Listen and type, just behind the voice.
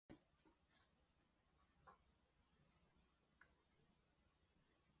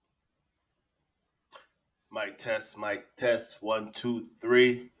Mic test. 1, 2,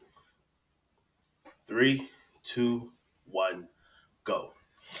 3. 3, 2, 1, go.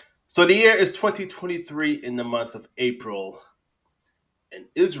 So the year is 2023 in the month of April, and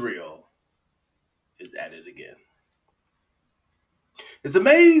Israel is at it again. It's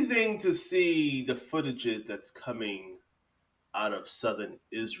amazing to see the footages that's coming out of southern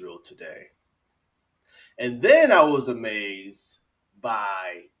Israel today. And then I was amazed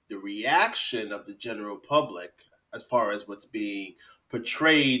by the reaction of the general public as far as what's being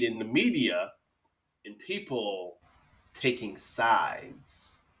portrayed in the media and people taking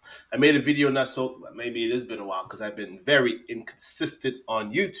sides. I made a video maybe it has been a while because I've been very inconsistent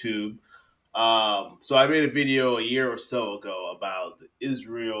on YouTube. So I made a video a year or so ago about the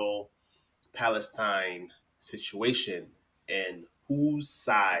Israel-Palestine situation and whose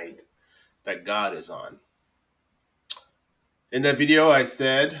side that God is on. In that video, I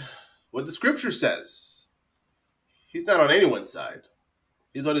said what the scripture says. He's not on anyone's side.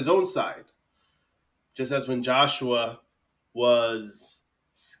 He's on his own side. Just as when Joshua was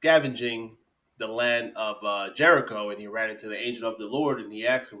scavenging the land of Jericho and he ran into the angel of the Lord and he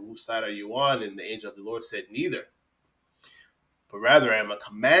asked him, whose side are you on? And the angel of the Lord said, neither. But rather, I am a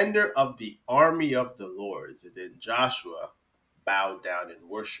commander of the army of the Lords. And then Joshua bowed down in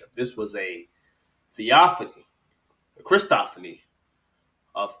worship. This was a theophany, a Christophany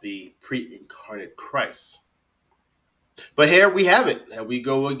of the pre-incarnate Christ. But here we have it. Here we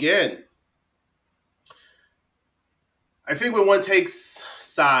go again. I think when one takes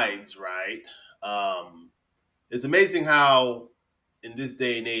sides, right, it's amazing how in this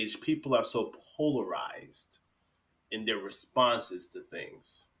day and age, people are so polarized in their responses to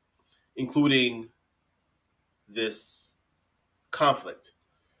things, including this conflict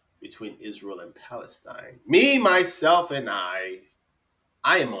between Israel and Palestine. Me, myself, and I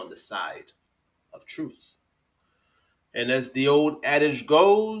am on the side of truth. And as the old adage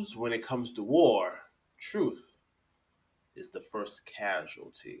goes, when it comes to war, truth is the first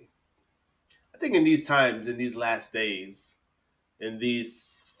casualty. I think in these times, in these last days, in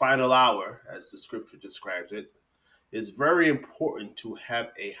this final hour, as the scripture describes it, it's very important to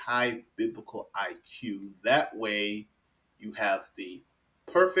have a high biblical IQ. That way, you have the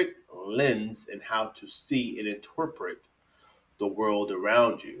perfect lens in how to see and interpret the world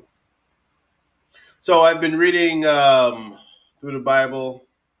around you. So I've been reading through the Bible,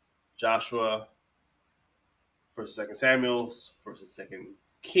 Joshua, 1st and 2nd Samuel, 1st and 2nd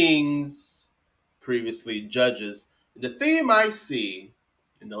Kings, previously Judges. And the theme I see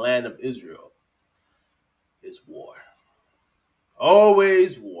in the land of Israel is war.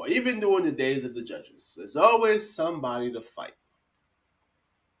 Always war. Even during the days of the Judges, there's always somebody to fight.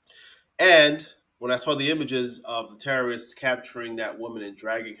 And when I saw the images of the terrorists capturing that woman and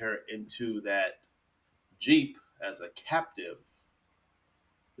dragging her into that Jeep as a captive,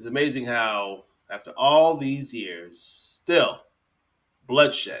 it's amazing how after all these years, still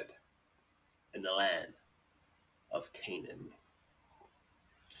bloodshed in the land of Canaan.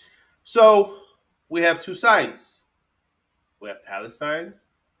 So we have two sides. We have Palestine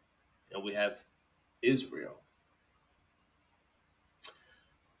and we have Israel.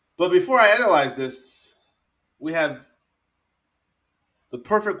 But before I analyze this, we have the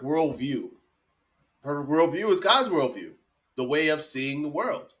perfect worldview. Perfect worldview is God's worldview, the way of seeing the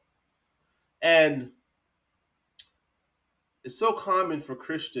world. And it's so common for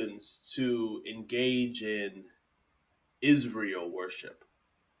Christians to engage in Israel worship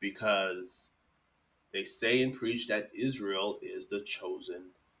because they say and preach that Israel is the chosen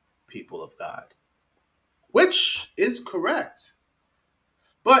people of God, which is correct.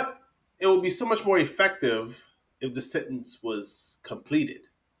 But it would be so much more effective if the sentence was completed.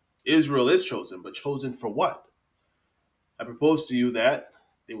 Israel is chosen, but chosen for what? I propose to you that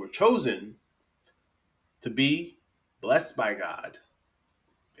they were chosen to be blessed by God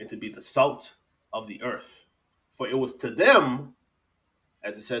and to be the salt of the earth. For it was to them,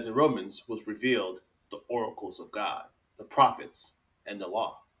 as it says in Romans, was revealed the oracles of God, the prophets, and the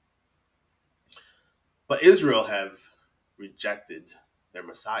law. But Israel have rejected their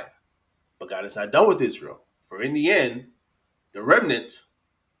Messiah. But God is not done with Israel. For in the end, the remnant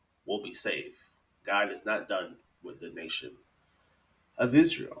will be saved. God is not done with the nation of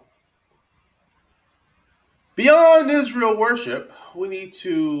Israel. Beyond Israel worship, we need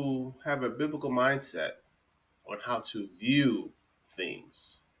to have a biblical mindset on how to view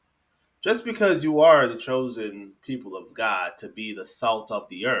things. Just because you are the chosen people of God to be the salt of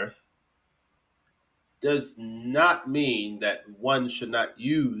the earth does not mean that one should not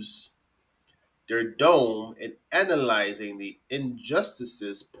use their dome in analyzing the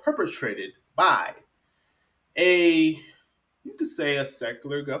injustices perpetrated by a, you could say, a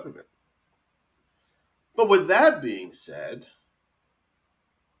secular government. But with that being said,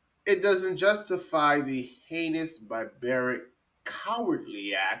 it doesn't justify the heinous, barbaric,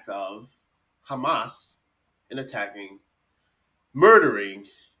 cowardly act of Hamas in attacking, murdering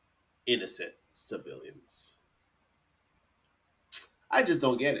innocent civilians. I just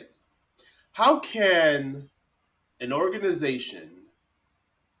don't get it. How can an organization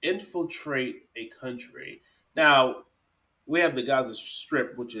infiltrate a country? Now, we have the Gaza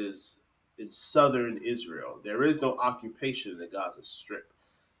Strip, which is in southern Israel. There is no occupation in the Gaza Strip.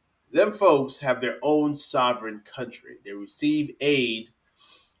 Them folks have their own sovereign country. They receive aid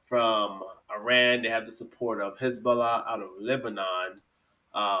from Iran. They have the support of Hezbollah out of Lebanon.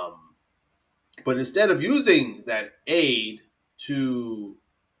 Um, but instead of using that aid to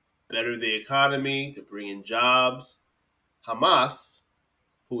better the economy, to bring in jobs, Hamas,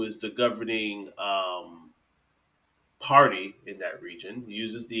 who is the governing party in that region,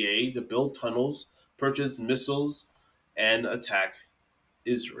 uses the aid to build tunnels, purchase missiles, and attack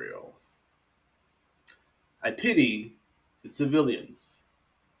Israel. I pity the civilians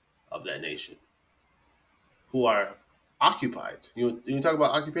of that nation who are occupied. You talk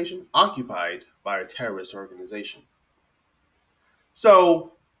about occupation? Occupied by a terrorist organization.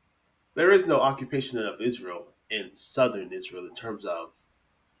 So there is no occupation of Israel in southern Israel in terms of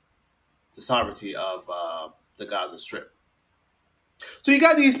the sovereignty of the Gaza Strip. So you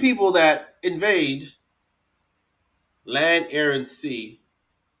got these people that invade land, air, and sea,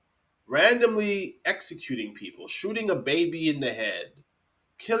 randomly executing people, shooting a baby in the head,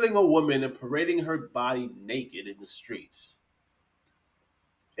 killing a woman, and parading her body naked in the streets.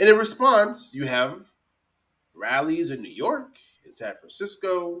 And in response, you have rallies in New York, in San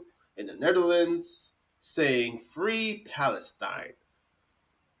Francisco, in the Netherlands, saying, "Free Palestine."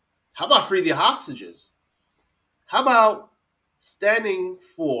 How about free the hostages? How about standing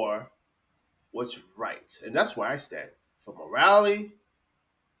for what's right? And that's where I stand, for morality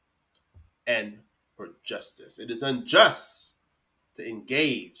and for justice. It is unjust to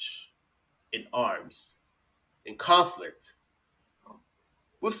engage in arms, in conflict,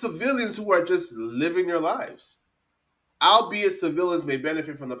 with civilians who are just living their lives. Albeit civilians may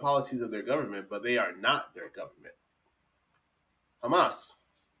benefit from the policies of their government, but they are not their government. Hamas,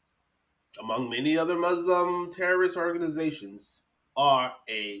 among many other Muslim terrorist organizations, are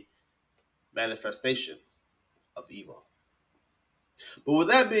a manifestation of evil. But with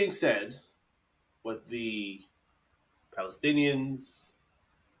that being said, with the Palestinians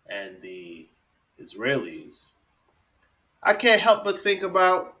and the Israelis, I can't help but think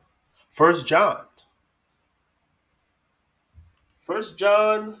about First John. First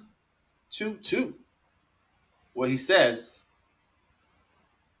John 2:2, where he says,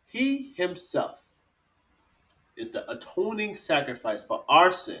 "He himself is the atoning sacrifice for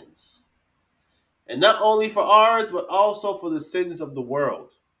our sins, and not only for ours, but also for the sins of the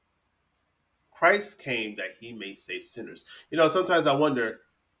world. Christ came that he may save sinners." Sometimes I wonder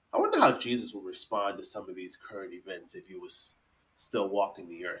how Jesus would respond to some of these current events if he was still walking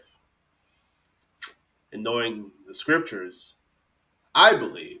the earth. And knowing the scriptures, I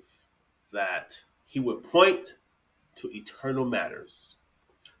believe that he would point to eternal matters,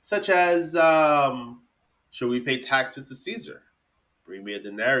 such as should we pay taxes to Caesar? Bring me a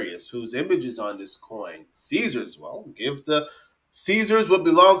denarius. Whose image is on this coin? Caesar's. Well, give to Caesar's what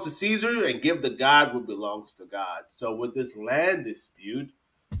belongs to Caesar and give to God what belongs to God. So with this land dispute,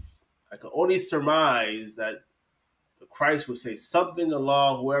 I can only surmise that the Christ would say something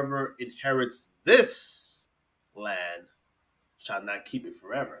along, "Whoever inherits this land shall not keep it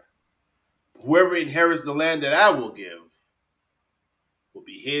forever. Whoever inherits the land that I will give will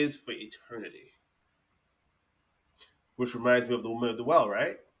be his for eternity." Which reminds me of the woman of the well,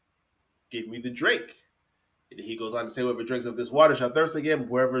 right? "Give me the drink." And he goes on to say, "Whoever drinks of this water shall thirst again, but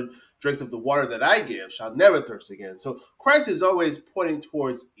whoever drinks of the water that I give shall never thirst again." So Christ is always pointing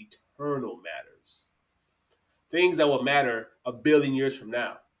towards eternal matters, things that will matter a billion years from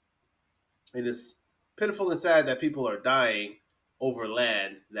now. And it's pitiful and sad that people are dying over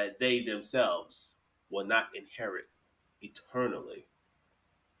land that they themselves will not inherit eternally.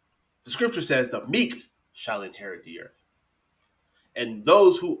 The scripture says the meek shall inherit the earth. And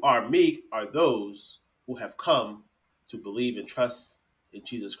those who are meek are those who have come to believe and trust in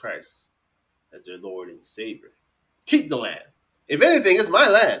Jesus Christ as their Lord and Savior. Keep the land. If anything, it's my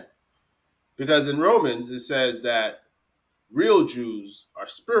land. Because in Romans, it says that real Jews are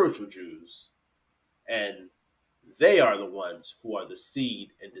spiritual Jews, and they are the ones who are the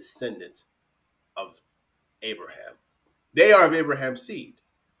seed and descendant of Abraham. They are of Abraham's seed.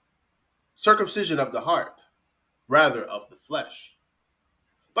 Circumcision of the heart. rather of the flesh.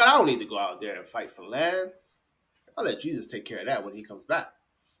 But I don't need to go out there and fight for land. I'll let Jesus take care of that when he comes back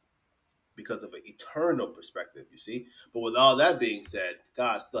because of an eternal perspective, you see. But with all that being said,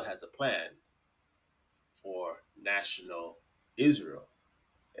 God still has a plan for national Israel.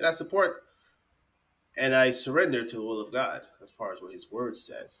 And I support and I surrender to the will of God as far as what his word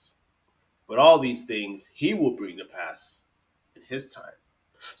says. But all these things he will bring to pass in his time.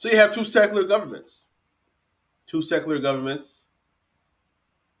 So you have two secular governments. Two secular governments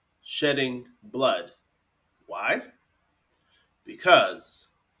shedding blood. Why? Because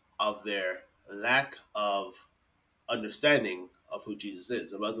of their lack of understanding of who Jesus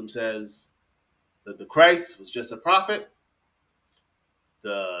is. The Muslim says that the Christ was just a prophet.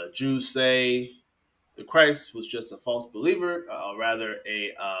 The Jews say the Christ was just a false believer, or rather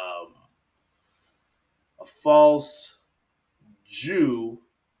a false Jew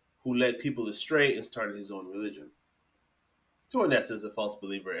who led people astray and started his own religion. So in essence, a false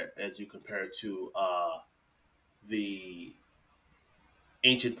believer as you compare it to the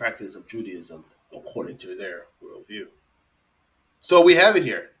ancient practice of Judaism according to their worldview. So we have it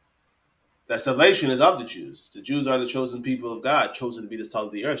here. That salvation is of the Jews. The Jews are the chosen people of God, chosen to be the salt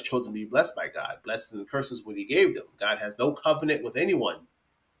of the earth, chosen to be blessed by God. Blessings and curses what he gave them. God has no covenant with anyone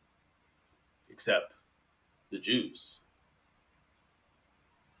except the Jews.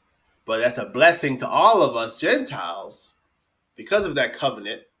 But that's a blessing to all of us Gentiles because of that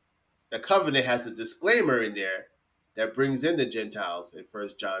covenant. The covenant has a disclaimer in there that brings in the Gentiles in 1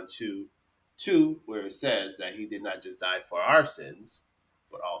 John 2, where it says that he did not just die for our sins,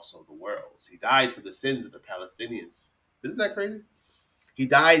 but also the world's. He died for the sins of the Palestinians. Isn't that crazy? He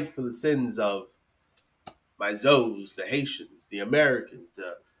died for the sins of my Zos, the Haitians, the Americans,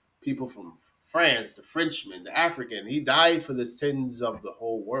 the people from France, the Frenchmen, the African. He died for the sins of the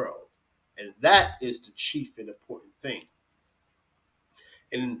whole world. And that is the chief and important thing.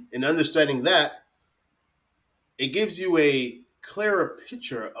 And in understanding that, it gives you a clearer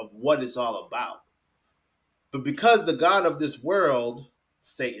picture of what it's all about. But because the God of this world,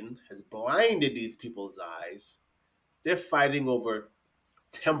 Satan, has blinded these people's eyes, they're fighting over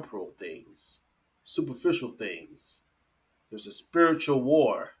temporal things, superficial things. There's a spiritual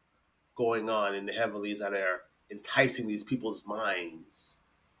war going on in the heavenlies that are enticing these people's minds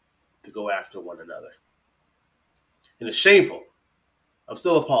to go after one another. And it's shameful. I'm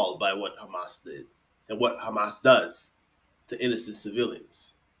still appalled by what Hamas did and what Hamas does to innocent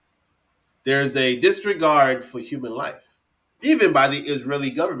civilians. There's a disregard for human life, even by the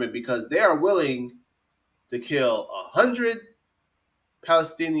Israeli government, because they are willing to kill 100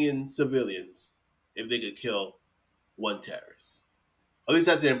 Palestinian civilians if they could kill one terrorist. At least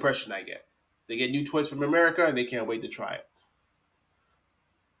that's the impression I get. They get new toys from America and they can't wait to try it.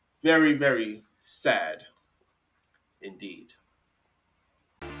 Very, very sad indeed.